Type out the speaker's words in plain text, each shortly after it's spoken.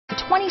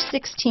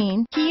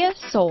2016 Kia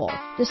Soul.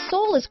 The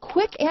Soul is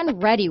quick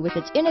and ready with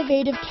its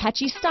innovative,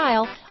 catchy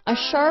style, a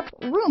sharp,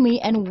 roomy,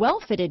 and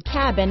well-fitted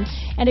cabin,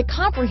 and a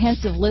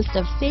comprehensive list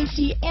of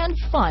safety and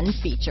fun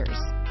features.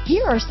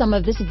 Here are some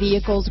of this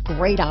vehicle's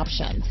great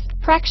options: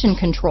 traction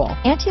control,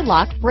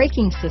 anti-lock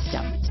braking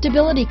system,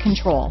 stability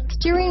control,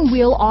 steering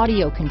wheel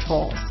audio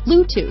controls,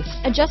 Bluetooth,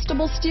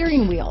 adjustable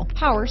steering wheel,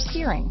 power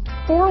steering,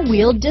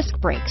 four-wheel disc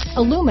brakes,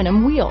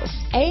 aluminum wheels,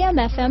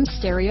 AM/FM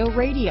stereo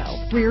radio,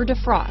 rear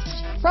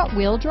defrost,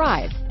 front-wheel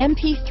drive,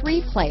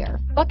 MP3 player,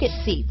 bucket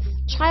seats,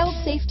 child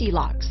safety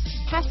locks,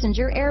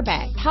 passenger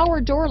airbag,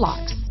 power door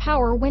locks,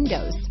 power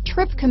windows,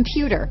 trip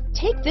computer.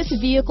 Take this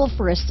vehicle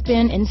for a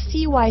spin and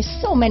see why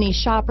so many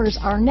shoppers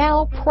are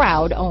now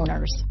proud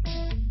owners.